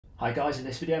Hi guys, in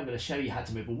this video I'm going to show you how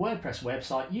to move a WordPress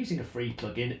website using a free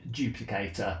plugin,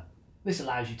 Duplicator. This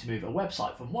allows you to move a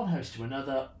website from one host to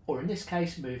another, or in this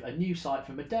case move a new site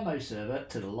from a demo server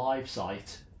to the live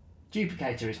site.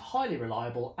 Duplicator is highly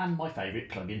reliable and my favourite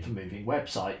plugin for moving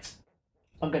websites.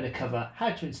 I'm going to cover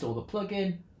how to install the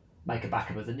plugin, make a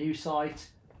backup of the new site,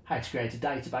 how to create a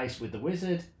database with the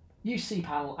wizard, use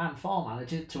CPanel and File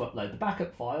Manager to upload the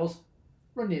backup files,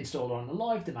 run the installer on the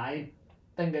live domain,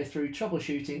 then go through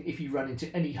troubleshooting if you run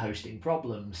into any hosting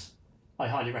problems. I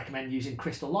highly recommend using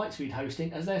Crystal Lightspeed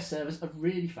hosting as their servers are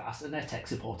really fast and their tech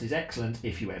support is excellent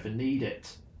if you ever need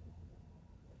it.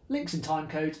 Links and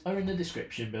timecodes are in the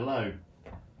description below.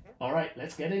 Alright,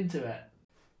 let's get into it.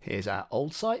 Here's our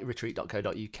old site,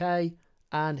 retreat.co.uk,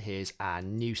 and here's our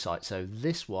new site. So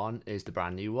this one is the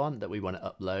brand new one that we want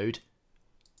to upload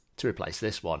to replace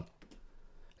this one.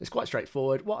 It's quite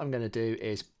straightforward. What I'm going to do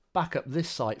is back up this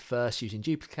site first using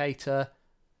Duplicator,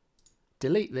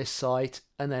 delete this site,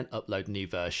 and then upload a new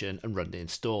version and run the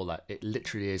installer. It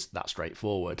literally is that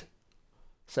straightforward.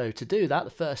 So to do that, the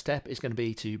first step is going to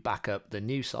be to back up the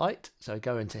new site. So I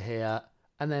go into here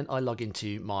and then I log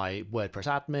into my WordPress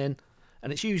admin,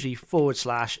 and it's usually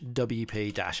 /wp-admin.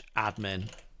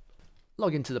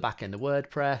 Log into the back end of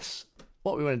WordPress.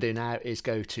 What we want to do now is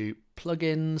go to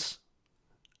Plugins,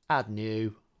 Add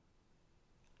New,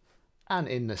 and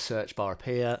in the search bar up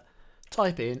here,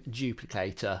 type in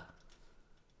Duplicator.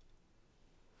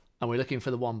 And we're looking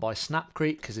for the one by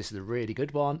Snapcrete because this is a really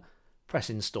good one. Press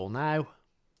install now.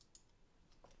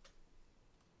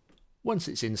 Once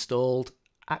it's installed,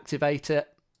 activate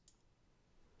it.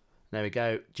 There we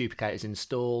go, Duplicator is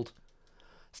installed.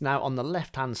 So now on the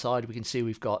left hand side we can see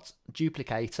we've got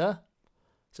Duplicator.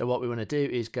 So what we want to do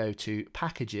is go to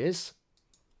Packages,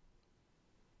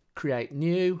 Create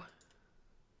New.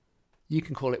 You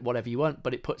can call it whatever you want,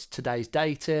 but it puts today's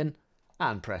date in,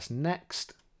 and press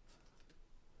Next.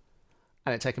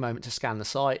 And it'll take a moment to scan the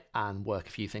site and work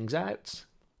a few things out.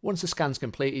 Once the scan's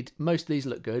completed, most of these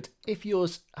look good. If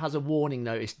yours has a warning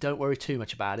notice, don't worry too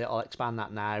much about it. I'll expand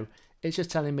that now. It's just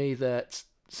telling me that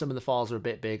some of the files are a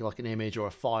bit big, like an image or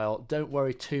a file. Don't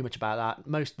worry too much about that.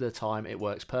 Most of the time it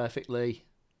works perfectly.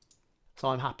 So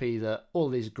I'm happy that all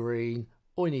of these are green.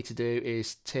 All you need to do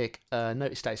is tick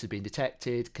notice status has been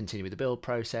detected, continue with the build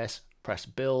process, press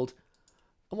build.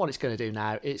 And what it's going to do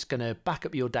now, it's going to back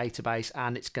up your database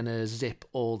and it's going to zip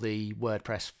all the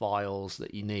WordPress files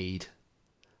that you need.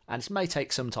 And it may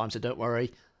take some time, so don't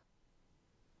worry.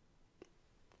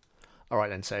 Alright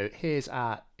then, so here's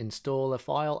our installer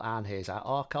file and here's our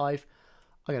archive.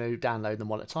 I'm going to download them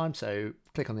one at a time, so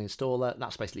click on the installer.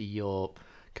 That's basically your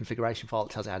configuration file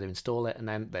that tells you how to install it, and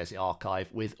then there's the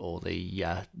archive with all the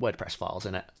WordPress files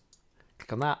in it.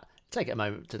 Click on that, take it a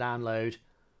moment to download.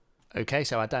 Okay,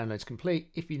 so our download's complete.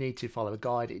 If you need to follow a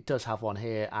guide, it does have one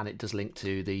here and it does link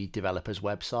to the developer's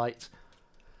website.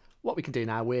 What we can do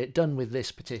now, we're done with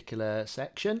this particular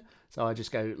section, so I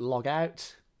just go log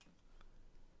out,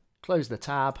 close the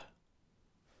tab.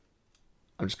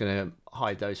 I'm just going to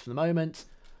hide those for the moment.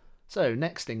 So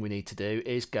next thing we need to do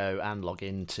is go and log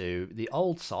into the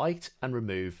old site and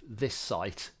remove this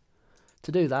site.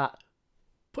 To do that,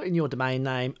 put in your domain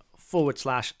name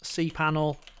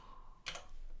 /cpanel,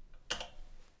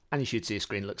 and you should see a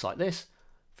screen that looks like this.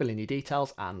 Fill in your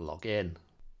details and log in.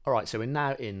 Alright, so we're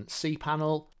now in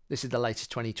CPanel. This is the latest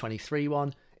 2023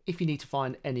 one. If you need to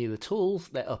find any of the tools,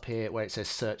 they're up here where it says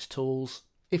search tools.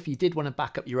 If you did want to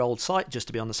back up your old site just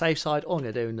to be on the safe side, all I'm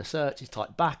going to do in the search is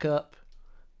type backup.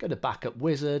 Go to Backup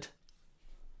Wizard,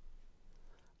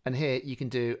 and here you can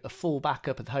do a full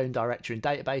backup of the home directory and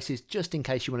databases just in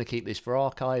case you want to keep this for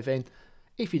archiving.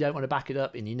 If you don't want to back it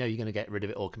up and you know you're going to get rid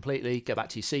of it all completely, go back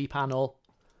to your CPanel.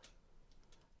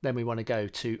 Then we want to go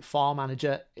to File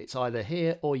Manager. It's either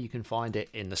here or you can find it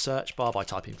in the search bar by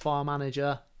typing File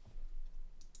Manager.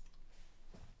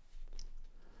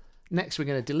 Next we're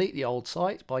going to delete the old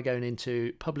site by going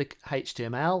into Public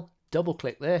HTML, double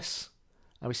click this.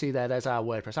 And we see there's our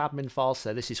WordPress admin file,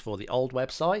 so this is for the old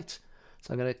website.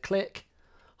 So I'm going to click,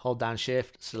 hold down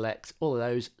shift, select all of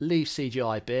those, leave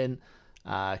CGI bin,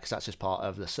 because that's just part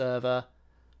of the server.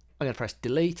 I'm going to press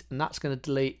delete, and that's going to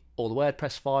delete all the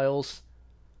WordPress files.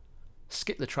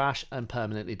 Skip the trash and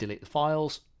permanently delete the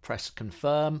files. Press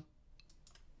confirm.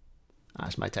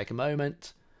 This may take a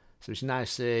moment. So we should now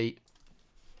see,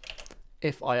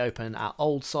 if I open our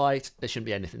old site, there shouldn't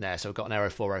be anything there. So we've got an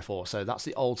error 404. So that's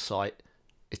the old site.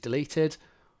 It's deleted.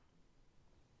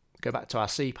 Go back to our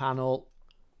cPanel.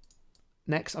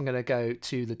 Next, I'm going to go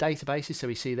to the databases. So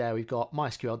we see there we've got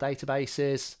MySQL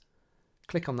databases.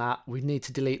 Click on that. We need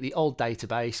to delete the old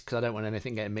database because I don't want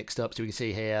anything getting mixed up. So we can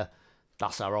see here,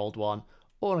 that's our old one.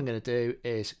 all I'm going to do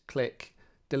is click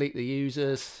delete the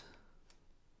users,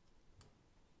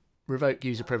 revoke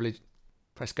user privilege,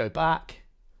 press go back.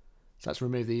 So that's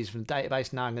remove the user from the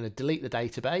database. Now I'm going to delete the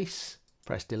database,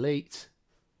 press delete,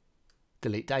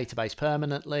 delete database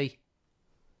permanently,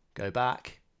 go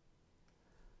back,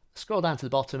 scroll down to the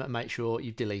bottom and make sure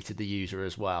you've deleted the user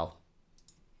as well.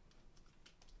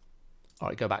 All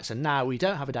right, go back. So now we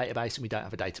don't have a database and we don't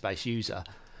have a database user.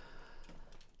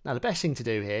 Now the best thing to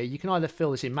do here, you can either fill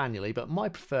this in manually, but my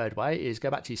preferred way is go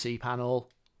back to your CPanel,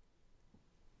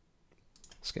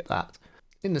 skip that.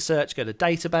 In the search, go to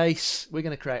database. We're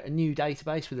going to create a new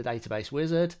database with a database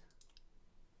wizard.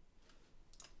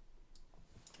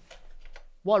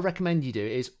 What I recommend you do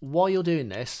is, while you're doing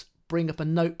this, bring up a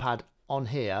notepad on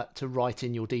here to write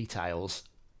in your details,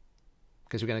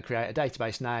 because we're going to create a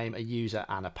database name, a user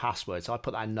and a password. So I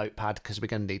put that in Notepad because we're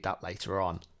going to need that later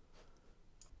on.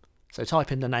 So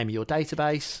type in the name of your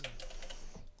database,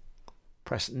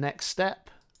 press next step,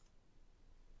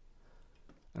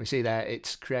 and we see there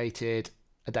it's created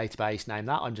a database name.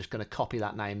 That I'm just going to copy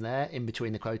that name there in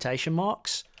between the quotation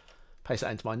marks, paste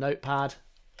that into my notepad,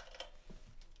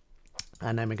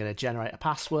 and then we're going to generate a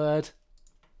password.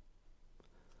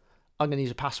 I'm going to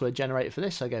use a password generator for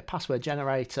this, so I go password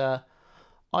generator.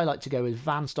 I like to go with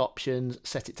advanced options,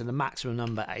 set it to the maximum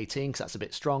number 18 because that's a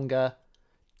bit stronger.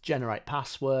 Generate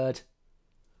password.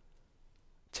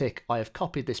 Tick, I have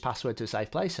copied this password to a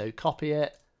safe place, so copy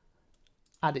it,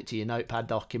 add it to your notepad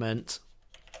document,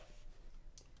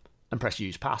 and press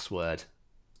use password.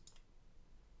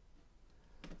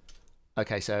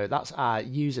 Okay, so that's our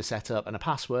user setup and a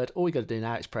password. All we got to do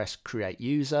now is press create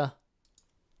user.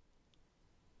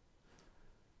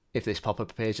 If this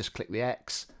pop-up appears, just click the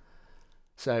X.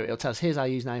 So it'll tell us here's our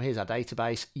username, here's our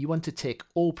database. You want to tick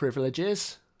all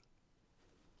privileges,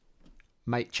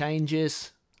 make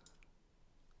changes.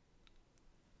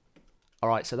 All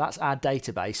right, so that's our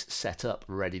database set up,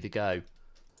 ready to go.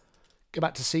 Go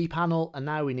back to CPanel, and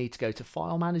now we need to go to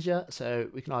File Manager. So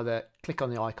we can either click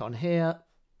on the icon here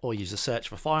or use a search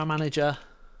for File Manager.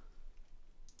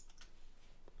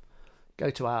 Go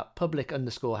to our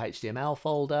public_HTML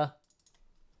folder.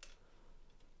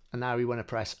 And now we want to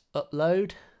press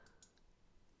upload.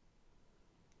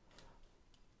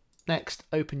 Next,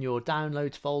 open your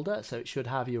downloads folder. So it should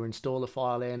have your installer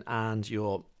file in and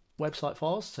your website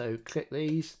files. So click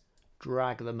these,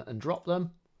 drag them and drop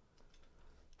them.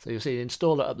 So you'll see the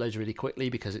installer uploads really quickly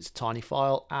because it's a tiny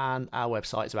file, and our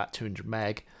website is about 200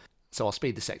 meg. So I'll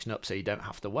speed the section up so you don't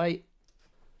have to wait.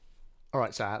 All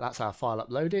right, so that's our file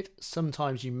uploaded.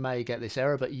 Sometimes you may get this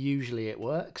error, but usually it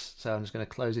works. So I'm just going to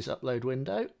close this upload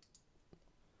window.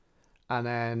 And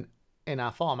then in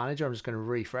our file manager, I'm just going to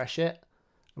refresh it.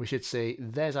 We should see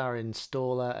there's our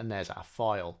installer and there's our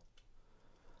file.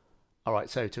 All right,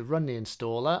 so to run the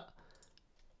installer,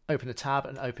 open a tab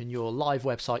and open your live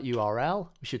website URL.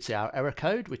 We should see our error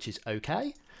code, which is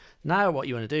OK. Now what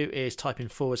you want to do is type in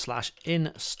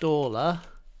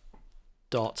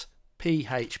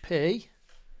 /installer.php,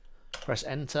 press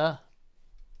enter,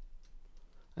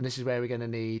 and this is where we're going to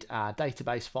need our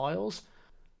database files.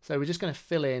 So we're just going to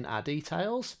fill in our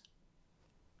details.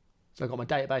 So I've got my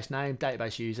database name,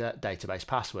 database user, database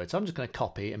password. So I'm just going to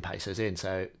copy and paste those in.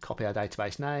 So copy our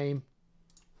database name,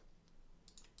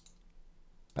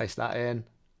 paste that in,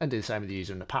 and do the same with the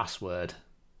user and the password.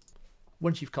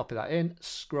 Once you've copied that in,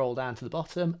 scroll down to the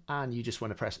bottom and you just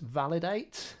want to press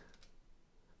validate.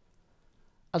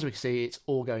 As we can see, it's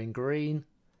all going green.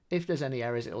 If there's any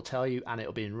errors, it'll tell you and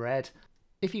it'll be in red.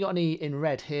 If you got any in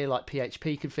red here, like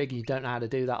PHP config, and you don't know how to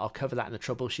do that, I'll cover that in the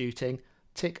troubleshooting.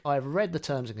 Tick, I've read the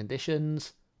terms and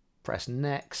conditions, press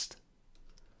next.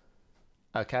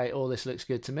 Okay, all this looks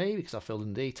good to me because I've filled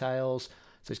in the details.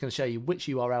 So it's going to show you which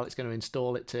URL it's going to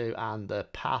install it to and the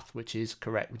path, which is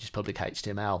correct, which is public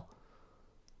HTML.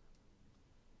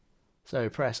 So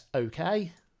press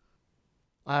OK.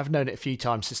 I have known it a few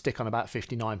times to stick on about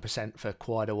 59% for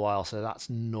quite a while, so that's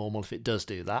normal if it does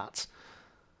do that.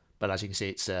 But as you can see,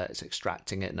 it's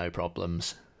extracting it, no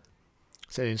problems.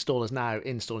 So the installer's now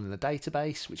installing the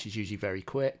database, which is usually very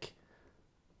quick.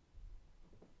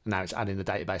 Now it's adding the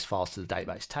database files to the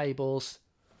database tables.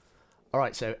 All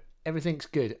right, so everything's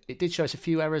good. It did show us a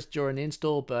few errors during the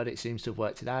install, but it seems to have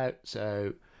worked it out.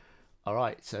 So, all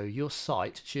right, so your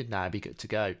site should now be good to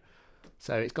go.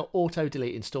 So it's got auto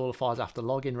delete installer files after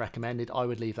login recommended. I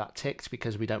would leave that ticked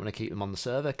because we don't want to keep them on the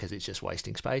server because it's just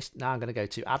wasting space. Now I'm going to go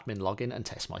to admin login and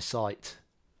test my site.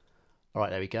 All right,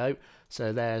 there we go.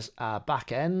 So there's our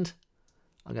back end.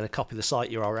 I'm going to copy the site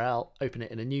URL, open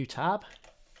it in a new tab,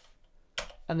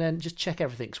 and then just check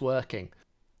everything's working.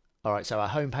 Alright, so our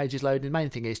home page is loading. The main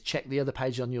thing is check the other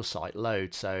pages on your site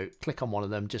load. So click on one of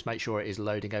them, just make sure it is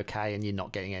loading okay and you're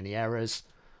not getting any errors.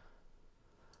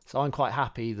 So I'm quite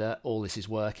happy that all this is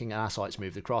working and our site's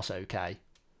moved across okay.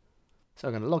 So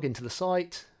I'm going to log into the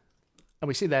site and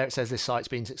we see there it says this site's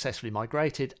been successfully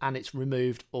migrated and it's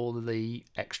removed all of the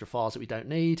extra files that we don't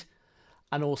need.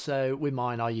 And also with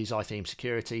mine I use iTheme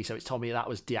security, so it's told me that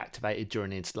was deactivated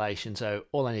during the installation, so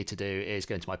all I need to do is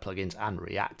go into my plugins and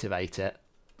reactivate it.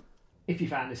 If you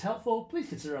found this helpful, please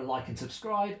consider a like and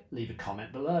subscribe, leave a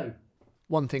comment below.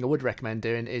 One thing I would recommend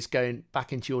doing is going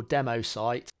back into your demo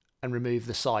site and remove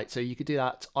the site. So you could do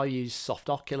that. I use Soft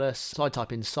Oculus, so I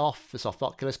type in soft for Soft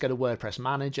Oculus, go to WordPress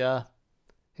Manager.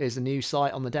 Here's the new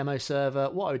site on the demo server.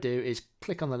 What I would do is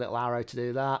click on the little arrow to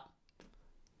do that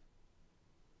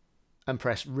and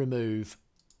press remove.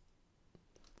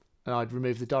 And I'd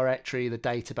remove the directory, the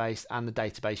database and the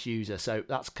database user. So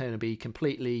that's going to be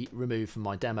completely removed from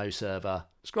my demo server.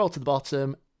 Scroll to the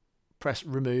bottom, press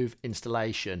remove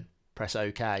installation, press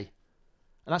OK.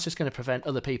 And that's just going to prevent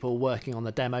other people working on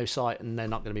the demo site and they're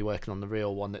not going to be working on the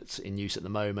real one that's in use at the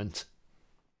moment.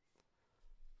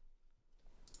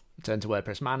 Turn to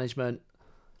WordPress management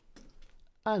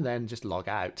and then just log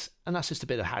out. And that's just a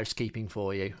bit of housekeeping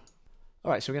for you.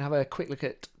 Alright, so we're going to have a quick look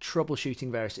at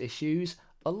troubleshooting various issues.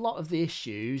 A lot of the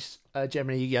issues are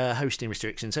generally hosting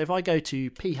restrictions. So if I go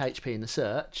to PHP in the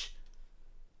search,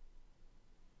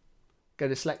 go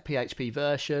to select PHP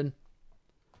version,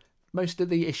 most of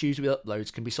the issues with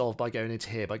uploads can be solved by going into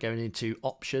here, by going into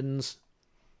options.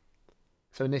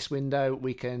 So in this window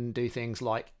we can do things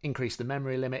like increase the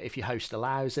memory limit if your host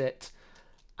allows it,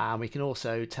 and we can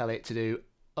also tell it to do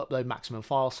upload maximum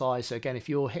file size. So again, if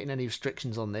you're hitting any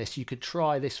restrictions on this, you could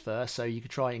try this first. So you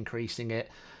could try increasing it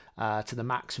to the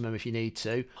maximum if you need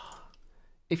to.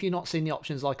 If you're not seeing the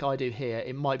options like I do here,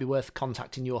 it might be worth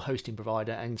contacting your hosting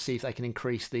provider and see if they can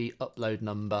increase the upload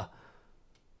number.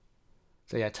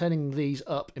 So yeah, turning these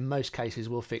up in most cases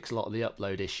will fix a lot of the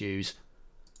upload issues.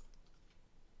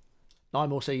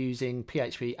 I'm also using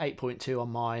PHP 8.2 on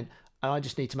mine, and I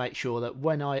just need to make sure that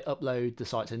when I upload the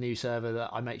site to a new server that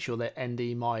I make sure that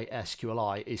ND my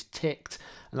SQLI is ticked,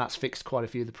 and that's fixed quite a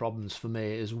few of the problems for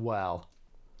me as well.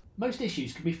 Most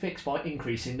issues can be fixed by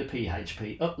increasing the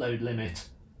PHP upload limit.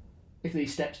 If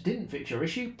these steps didn't fix your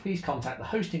issue, please contact the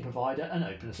hosting provider and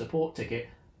open a support ticket.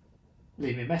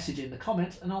 Leave me a message in the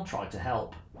comments and I'll try to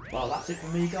help. Well, that's it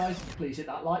from me guys. Please hit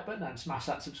that like button and smash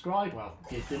that subscribe. Well,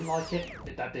 if you didn't like it,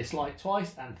 hit that dislike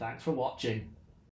twice, and thanks for watching.